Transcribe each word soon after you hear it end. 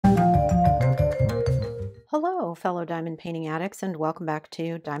Hello, fellow diamond painting addicts, and welcome back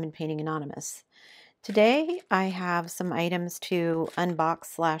to Diamond Painting Anonymous. Today, I have some items to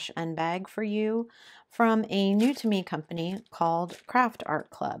unbox/unbag for you from a new to me company called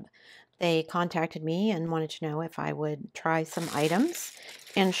CraftArtClub. They contacted me and wanted to know if I would try some items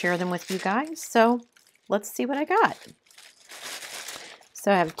and share them with you guys. So let's see what I got.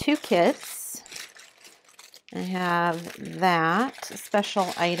 So I have two kits. I have that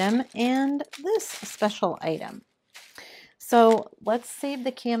special item and this special item. So let's save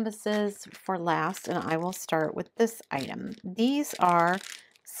the canvases for last, and I will start with this item. These are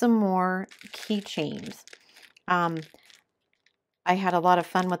some more keychains. I had a lot of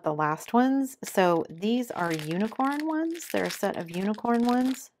fun with the last ones. So these are unicorn ones. They're a set of unicorn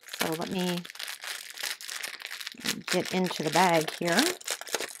ones. So let me get into the bag here.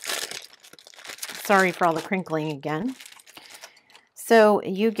 Sorry for all the crinkling again. So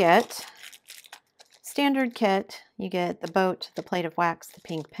you get standard kit. You get the boat, the plate of wax, the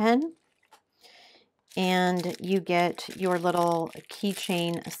pink pen, and you get your little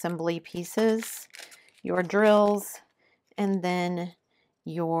keychain assembly pieces, your drills, and then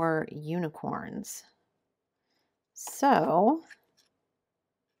your unicorns. So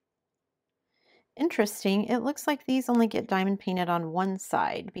interesting. It looks like these only get diamond painted on one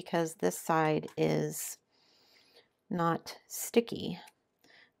side because this side is not sticky.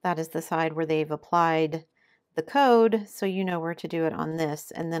 That is the side where they've applied the code, so you know where to do it on this.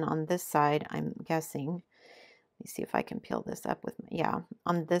 And then on this side, I'm guessing, let me see if I can peel this up with, yeah,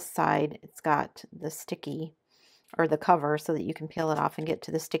 on this side, it's got the sticky, or the cover, so that you can peel it off and get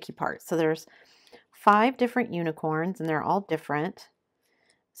to the sticky part. So there's 5 different unicorns, and they're all different.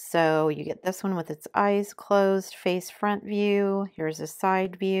 So you get this one with its eyes closed, face front view. Here's a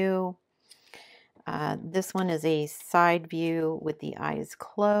side view. This one is a side view with the eyes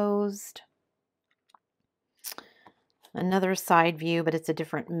closed. Another side view, but it's a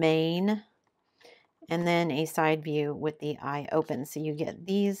different mane. And then a side view with the eye open. So you get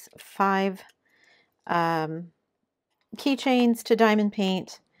these 5 keychains to diamond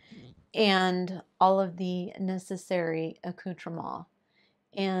paint and all of the necessary accoutrements.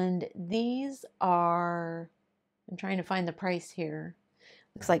 And these are, I'm trying to find the price here.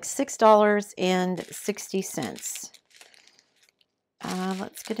 Looks like $6.60.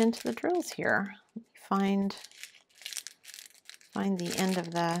 Let's get into the drills here. Find the end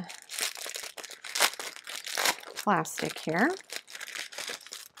of the plastic here.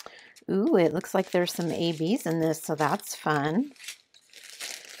 Ooh, it looks like there's some ABs in this, so that's fun.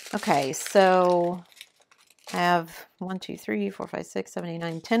 Okay, so I have 1, 2, 3, 4, 5, 6, 7, 8,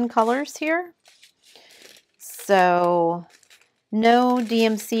 9, 10 colors here. So no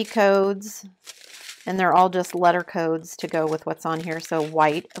DMC codes, and they're all just letter codes to go with what's on here. So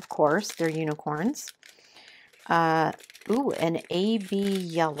white, of course, they're unicorns. Ooh, an AB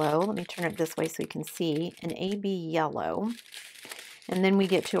yellow. Let me turn it this way so you can see. An AB yellow. And then we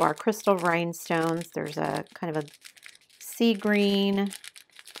get to our crystal rhinestones. There's a kind of a sea green,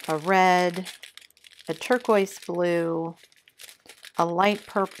 a red, a turquoise blue, a light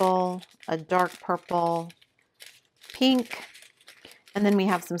purple, a dark purple, pink, and then we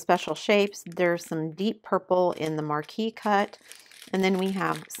have some special shapes. There's some deep purple in the marquee cut, and then we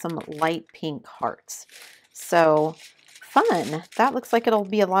have some light pink hearts. So fun. That looks like it'll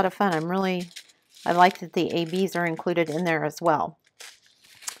be a lot of fun. I like that the ABs are included in there as well.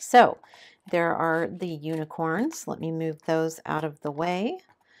 So there are the unicorns. Let me move those out of the way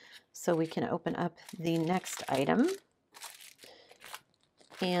so we can open up the next item.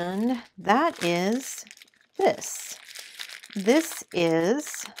 And that is this. This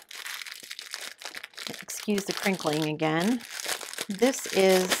is, excuse the crinkling again, this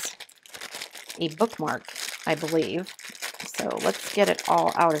is a bookmark, I believe. So let's get it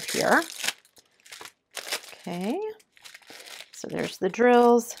all out of here. Okay, so there's the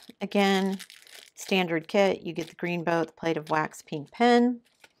drills. Again, standard kit. You get the green boat, the plate of wax, pink pen.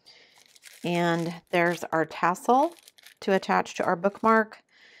 And there's our tassel to attach to our bookmark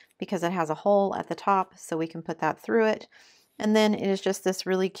because it has a hole at the top, so we can put that through it. And then it is just this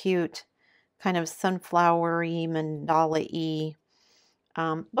really cute kind of sunflowery, mandala-y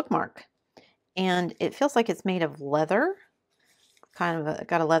bookmark. And it feels like it's made of leather, kind of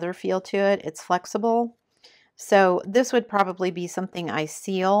got a leather feel to it. It's flexible. So this would probably be something I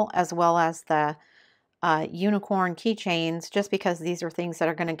seal, as well as the unicorn keychains, just because these are things that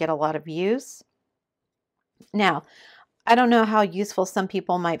are going to get a lot of use. Now, I don't know how useful some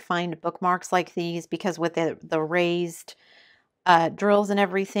people might find bookmarks like these, because with the raised drills and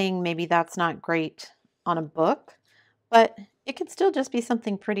everything, maybe that's not great on a book, but it could still just be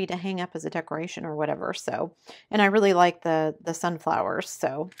something pretty to hang up as a decoration or whatever. So, and I really like the sunflowers.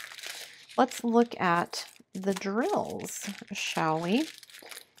 So let's look at the drills, shall we?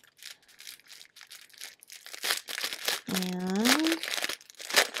 And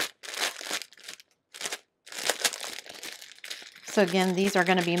so again, these are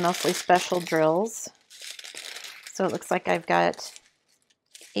going to be mostly special drills. So it looks like I've got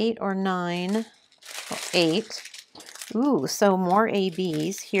 8 or 9, well, 8. Ooh, so more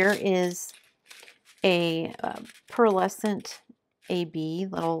ABs. Here is a pearlescent AB,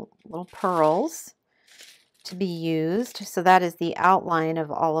 little pearls to be used. So that is the outline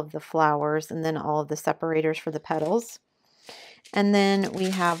of all of the flowers and then all of the separators for the petals. And then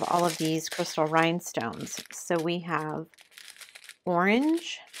we have all of these crystal rhinestones. So we have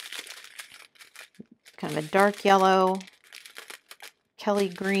orange, kind of a dark yellow, Kelly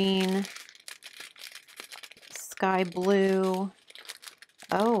green, sky blue.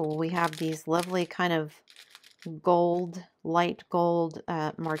 Oh, we have these lovely kind of gold, light gold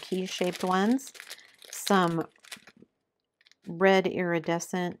marquise shaped ones. Some red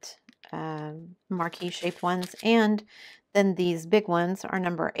iridescent marquise shaped ones. And then these big ones are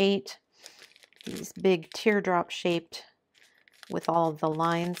number 8. These big teardrop shaped with all of the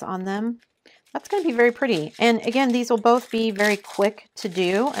lines on them. That's going to be very pretty. And again, these will both be very quick to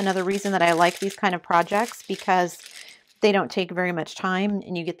do. Another reason that I like these kind of projects, because they don't take very much time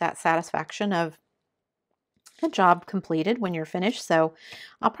and you get that satisfaction of a job completed when you're finished. So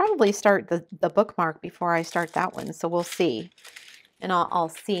I'll probably start the bookmark before I start that one. So we'll see. And I'll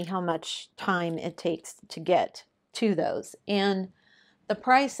see how much time it takes to get to those. And the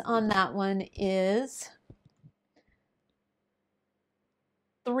price on that one is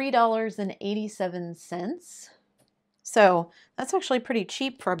 $3.87. So that's actually pretty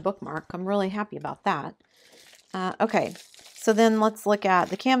cheap for a bookmark. I'm really happy about that. Okay, so then let's look at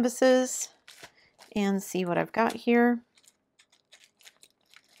the canvases and see what I've got here.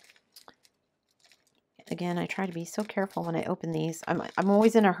 Again, I try to be so careful when I open these. I'm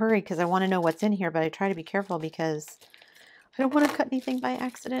always in a hurry because I want to know what's in here, but I try to be careful because I don't want to cut anything by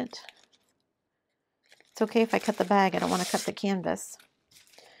accident. It's okay if I cut the bag. I don't want to cut the canvas.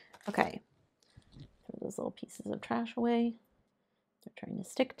 Okay, throw those little pieces of trash away. They're trying to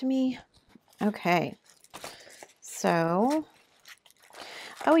stick to me. Okay, so,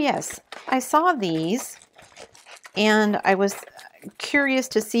 oh yes, I saw these and I was curious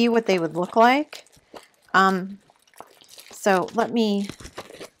to see what they would look like. So let me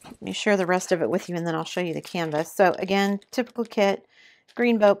share the rest of it with you and then I'll show you the canvas. So again, typical kit,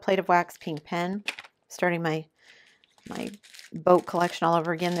 green boat, plate of wax, pink pen. Starting my boat collection all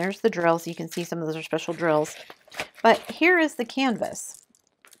over again. There's the drills. You can see some of those are special drills. But here is the canvas.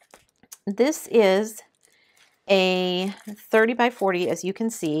 This is a 30 by 40, as you can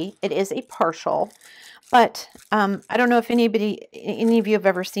see. It is a partial, but I don't know if any of you have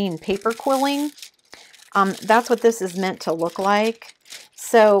ever seen paper quilling. That's what this is meant to look like.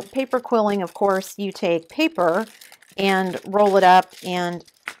 So paper quilling, of course, you take paper and roll it up and,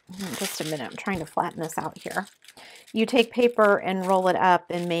 just a minute, I'm trying to flatten this out here. You take paper and roll it up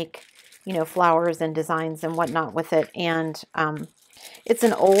and make, you know, flowers and designs and whatnot with it. And it's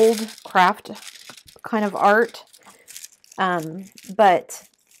an old craft kind of art, but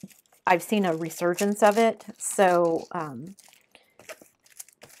I've seen a resurgence of it. So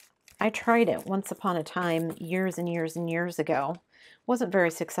I tried it once upon a time, years and years and years ago. Wasn't very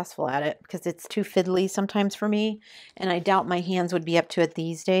successful at it because it's too fiddly sometimes for me, and I doubt my hands would be up to it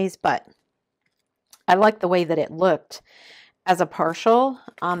these days, but I like the way that it looked as a partial.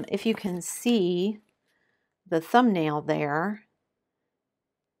 If you can see the thumbnail there,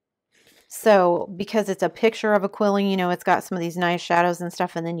 so because it's a picture of a quilling, you know, it's got some of these nice shadows and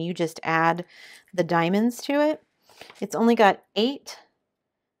stuff, and then you just add the diamonds to it. It's only got 8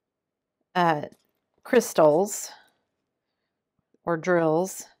 crystals or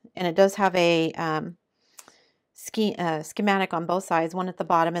drills, and it does have a schematic on both sides, one at the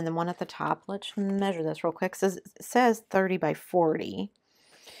bottom and then one at the top. Let's measure this real quick. It says 30 by 40,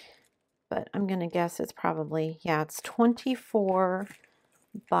 but I'm going to guess it's probably, yeah, it's 24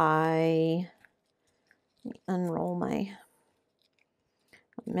 by, let me unroll my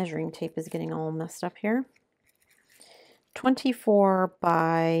measuring tape is getting all messed up here. 24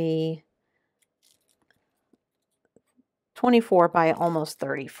 by almost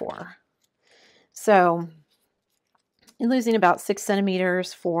 34. So you're losing about 6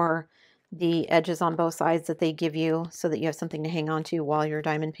 centimeters for the edges on both sides that they give you so that you have something to hang on to while you're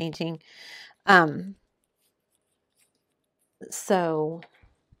diamond painting.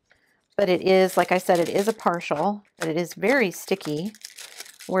 But but it is, like I said, it is a partial, but it is very sticky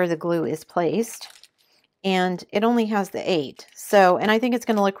where the glue is placed. And it only has the 8. So, and I think it's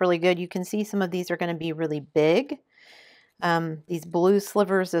going to look really good. You can see some of these are going to be really big. These blue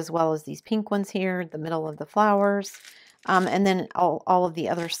slivers as well as these pink ones here, the middle of the flowers. And then all of the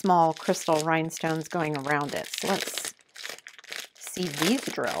other small crystal rhinestones going around it. So let's see these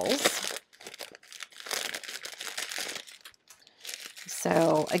drills.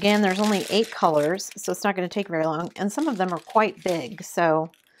 So again, there's only 8 colors, so it's not going to take very long. And some of them are quite big. So,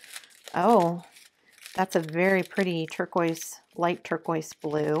 oh, that's a very pretty turquoise, light turquoise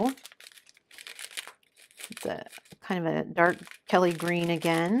blue. It's a kind of a dark Kelly green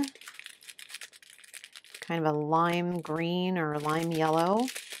again. Kind of a lime green or lime yellow.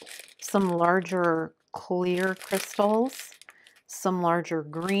 Some larger clear crystals. Some larger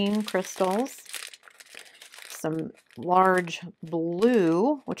green crystals. Some large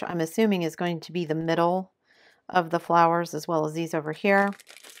blue, which I'm assuming is going to be the middle of the flowers, as well as these over here.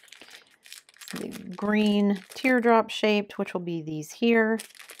 The green teardrop shaped, which will be these here.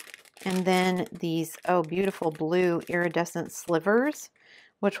 And then these, oh, beautiful blue iridescent slivers,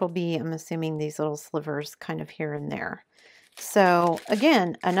 which will be, I'm assuming, these little slivers kind of here and there. So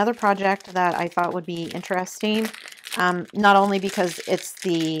again, another project that I thought would be interesting, not only because it's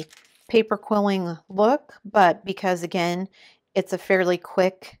the paper quilling look, but because, again, it's a fairly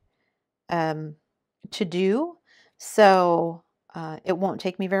quick to do. So it won't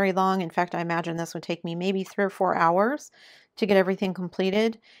take me very long. In fact, I imagine this would take me maybe 3 or 4 hours to get everything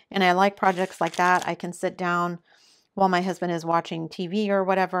completed. And I like projects like that. I can sit down while my husband is watching TV or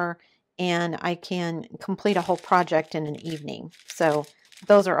whatever, and I can complete a whole project in an evening. So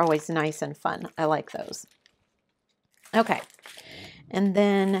those are always nice and fun. I like those. Okay. And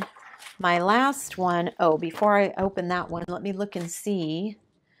then my last one, oh, before I open that one, let me look and see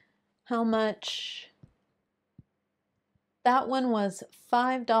how much. That one was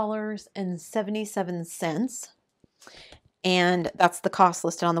 $5.77. And that's the cost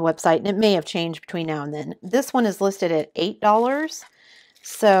listed on the website. And it may have changed between now and then. This one is listed at $8.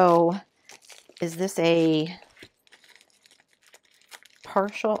 So is this a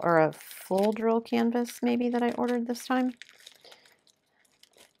partial or a full drill canvas maybe that I ordered this time?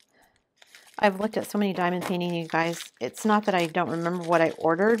 I've looked at so many diamond painting, you guys. It's not that I don't remember what I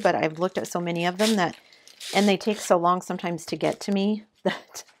ordered, but I've looked at so many of them that, and they take so long sometimes to get to me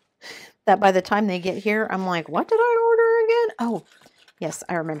that by the time they get here, I'm like, what did I order again? Oh, yes,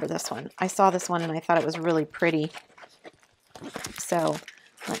 I remember this one. I saw this one and I thought it was really pretty. So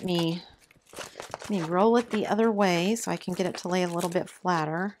let me roll it the other way so I can get it to lay a little bit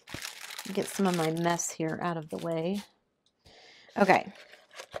flatter. Get some of my mess here out of the way. Okay.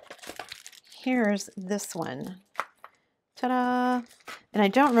 Here's this one. Ta-da! And I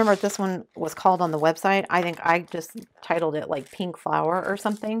don't remember what this one was called on the website. I think I just titled it like Pink Flower or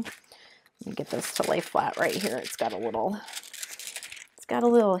something. Let me get this to lay flat right here. It's got a little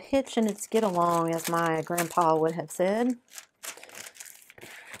hitch in its get along, as my grandpa would have said.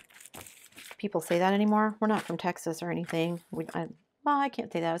 People say that anymore? We're not from Texas or anything. Well, I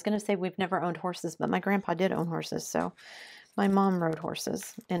can't say that. I was going to say we've never owned horses, but my grandpa did own horses. So my mom rode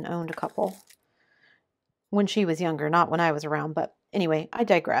horses and owned a couple when she was younger, not when I was around. But anyway, I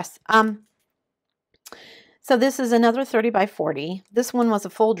digress. So this is another 30 by 40. This one was a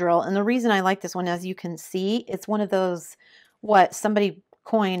full drill. And the reason I like this one, as you can see, it's one of those, what somebody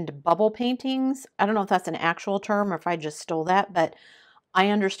coined bubble paintings. I don't know if that's an actual term or if I just stole that, but I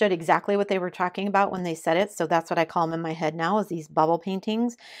understood exactly what they were talking about when they said it. So that's what I call them in my head now, is these bubble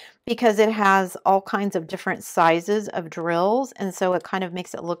paintings, because it has all kinds of different sizes of drills. And so it kind of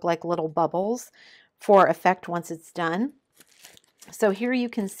makes it look like little bubbles for effect once it's done. So here you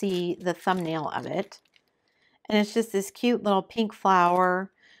can see the thumbnail of it. And it's just this cute little pink flower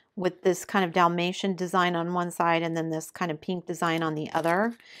with this kind of Dalmatian design on one side and then this kind of pink design on the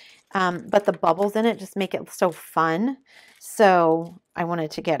other. But the bubbles in it just make it so fun. So I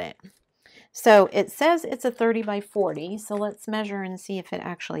wanted to get it. So it says it's a 30 by 40. So let's measure and see if it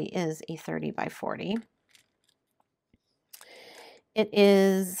actually is a 30 by 40. It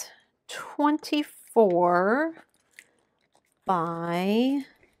is 24 by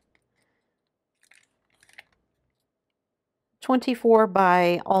 24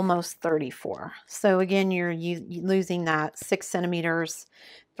 by almost 34. So again, you're losing that 6 centimeters,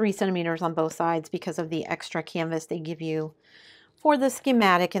 3 centimeters on both sides because of the extra canvas they give you for the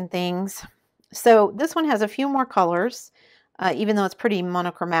schematic and things. So this one has a few more colors, even though it's pretty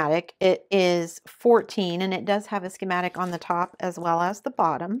monochromatic. It is 14 and it does have a schematic on the top as well as the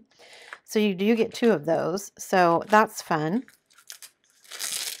bottom. So you do get 2 of those. So that's fun.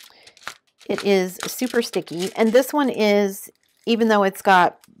 It is super sticky. And this one is, even though it's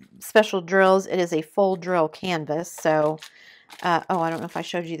got special drills, it is a full drill canvas. So, oh, I don't know if I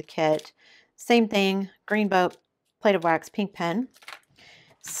showed you the kit. Same thing, green boat, plate of wax, pink pen.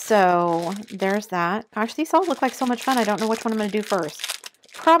 So there's that. Gosh, these all look like so much fun. I don't know which one I'm going to do first.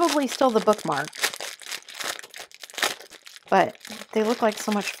 Probably still the bookmark. But they look like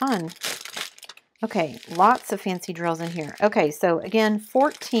so much fun. Okay, lots of fancy drills in here. Okay, so again,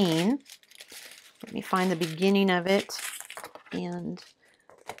 14. Let me find the beginning of it and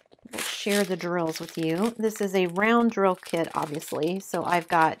we'll share the drills with you. This is a round drill kit, obviously. So I've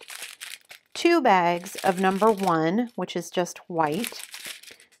got 2 bags of number 1, which is just white.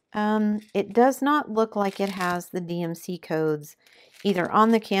 It does not look like it has the DMC codes either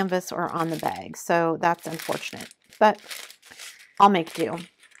on the canvas or on the bag. So that's unfortunate, but I'll make do.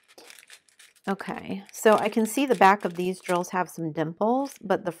 Okay, so I can see the back of these drills have some dimples,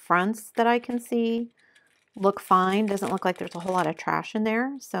 but the fronts that I can see look fine. Doesn't look like there's a whole lot of trash in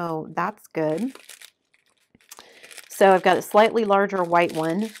there, so that's good. So I've got a slightly larger white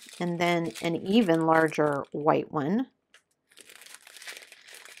one and then an even larger white one.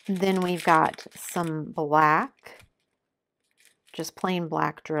 Then we've got some black, just plain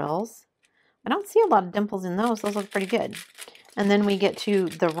black drills. I don't see a lot of dimples in those. Those look pretty good. And then we get to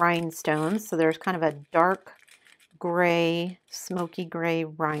the rhinestones. So there's kind of a dark gray, smoky gray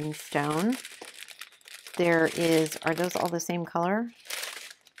rhinestone. There is, are those all the same color?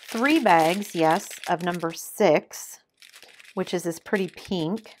 3 bags, yes, of number 6, which is this pretty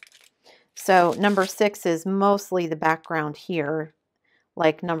pink. So number 6 is mostly the background here,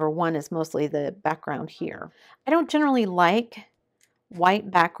 like number 1 is mostly the background here. I don't generally like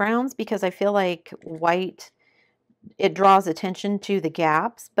white backgrounds because I feel like white, it draws attention to the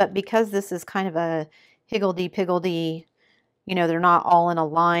gaps, but because this is kind of a higgledy-piggledy, you know, they're not all in a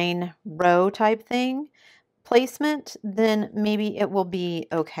line row type thing placement, then maybe it will be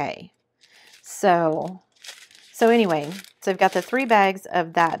okay. So anyway, so I've got the 3 bags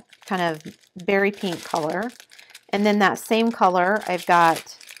of that kind of berry pink color, and then that same color, I've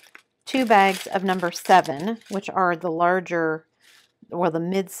got 2 bags of number 7, which are the larger, or the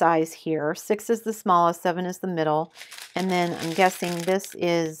mid-size here. 6 is the smallest, 7 is the middle, and then I'm guessing this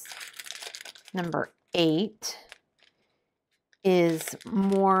is number 8 is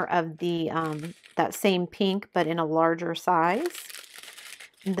more of the that same pink but in a larger size.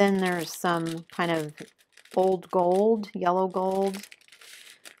 And then there's some kind of old gold, yellow gold,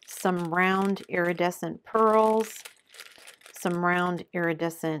 some round iridescent pearls, some round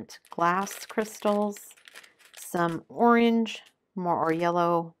iridescent glass crystals, some orange or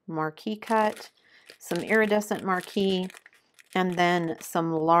yellow marquee cut, some iridescent marquee, and then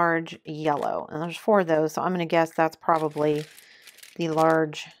some large yellow. And there's 4 of those, so I'm going to guess that's probably the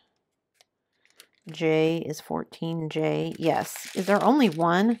large. J is 14J. Yes. Is there only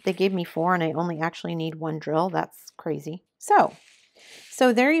 1? They gave me 4 and I only actually need 1 drill. That's crazy. So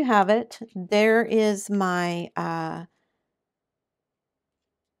there you have it. There is my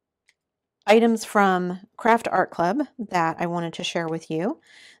items from CraftArtClub that I wanted to share with you.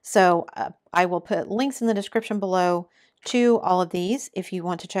 So I will put links in the description below to all of these if you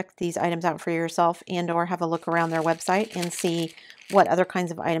want to check these items out for yourself and or have a look around their website and see what other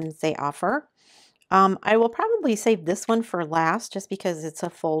kinds of items they offer. I will probably save this one for last just because it's a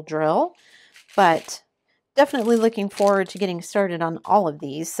full drill, but definitely looking forward to getting started on all of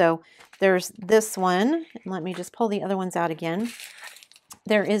these. So there's this one. Let me just pull the other ones out again.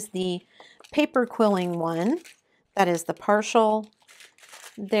 There is the paper quilling one. That is the partial.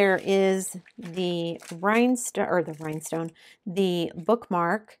 There is the rhinestone, the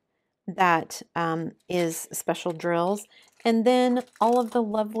bookmark that is special drills. And then all of the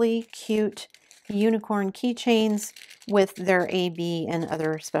lovely, cute unicorn keychains with their AB and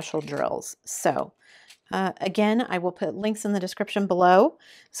other special drills. So again, I will put links in the description below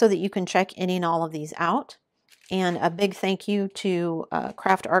so that you can check any and all of these out. And a big thank you to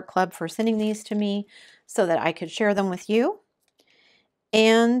CraftArtClub for sending these to me so that I could share them with you.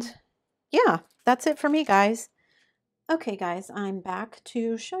 And yeah, that's it for me, guys. Okay, guys, I'm back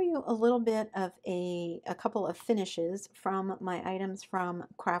to show you a little bit of a couple of finishes from my items from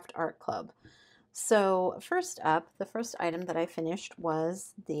CraftArtClub. So first up, the first item that I finished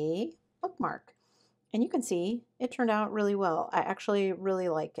was the bookmark. And you can see it turned out really well. I actually really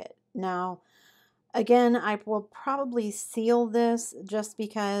like it. Now, again, I will probably seal this just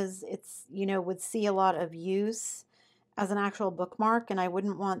because it's, you know, would see a lot of use as an actual bookmark and I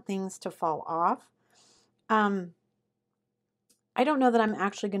wouldn't want things to fall off. I don't know that I'm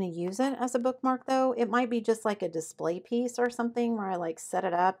actually going to use it as a bookmark though. It might be just like a display piece or something where I like set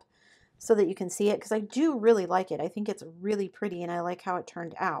it up so that you can see it, because I do really like it. I think it's really pretty and I like how it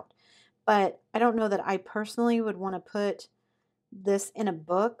turned out. But I don't know that I personally would want to put this in a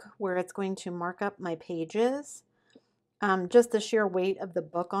book where it's going to mark up my pages. Just the sheer weight of the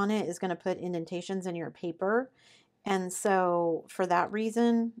book on it is going to put indentations in your paper. And so for that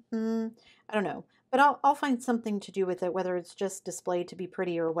reason, I don't know. But I'll find something to do with it, whether it's just displayed to be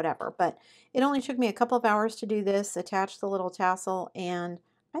pretty or whatever. But it only took me a couple of hours to do this, attach the little tassel, and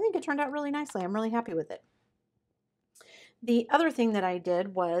I think it turned out really nicely. I'm really happy with it. The other thing that I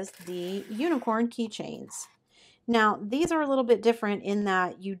did was the unicorn keychains. Now, these are a little bit different in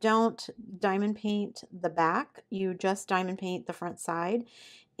that you don't diamond paint the back, you just diamond paint the front side.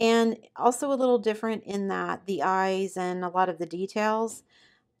 And also a little different in that the eyes and a lot of the details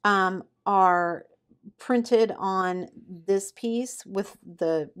are printed on this piece with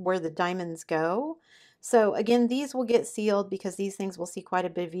where the diamonds go. So again, these will get sealed because these things will see quite a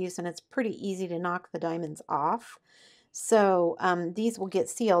bit of use and it's pretty easy to knock the diamonds off. So these will get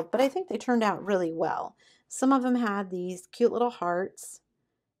sealed, but I think they turned out really well. Some of them had these cute little hearts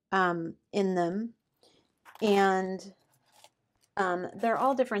in them, and they're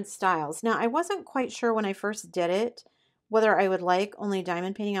all different styles. Now, I wasn't quite sure when I first did it whether I would like only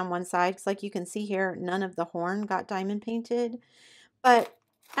diamond painting on one side, because like you can see here, none of the horn got diamond painted. But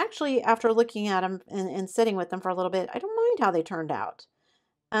actually, after looking at them and sitting with them for a little bit, I don't mind how they turned out.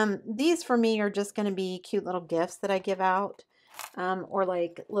 These for me are just going to be cute little gifts that I give out, or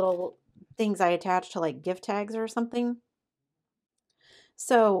like little things I attach to like gift tags or something.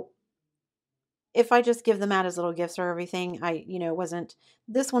 So if I just give them out as little gifts or everything,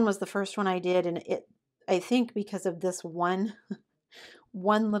 this one was the first one I did, and I think because of this one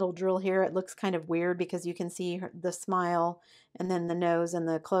little drill here, it looks kind of weird because you can see the smile and then the nose and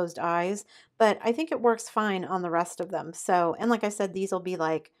the closed eyes, but I think it works fine on the rest of them. So, and like I said, these will be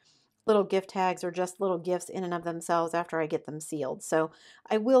like little gift tags or just little gifts in and of themselves after I get them sealed. So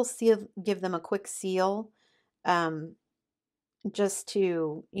I will give them a quick seal, just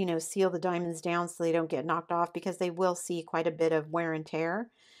to, seal the diamonds down so they don't get knocked off, because they will see quite a bit of wear and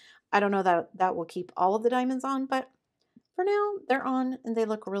tear. I don't know that that will keep all of the diamonds on, but for now they're on and they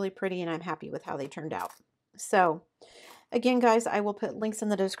look really pretty and I'm happy with how they turned out. So again, guys, I will put links in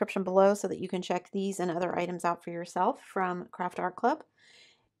the description below so that you can check these and other items out for yourself from CraftArtClub.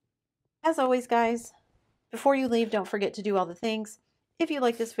 As always, guys, before you leave, don't forget to do all the things. If you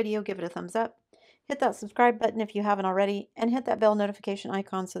like this video, give it a thumbs up. Hit that subscribe button if you haven't already, and hit that bell notification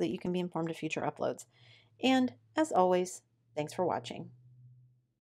icon so that you can be informed of future uploads. And as always, thanks for watching.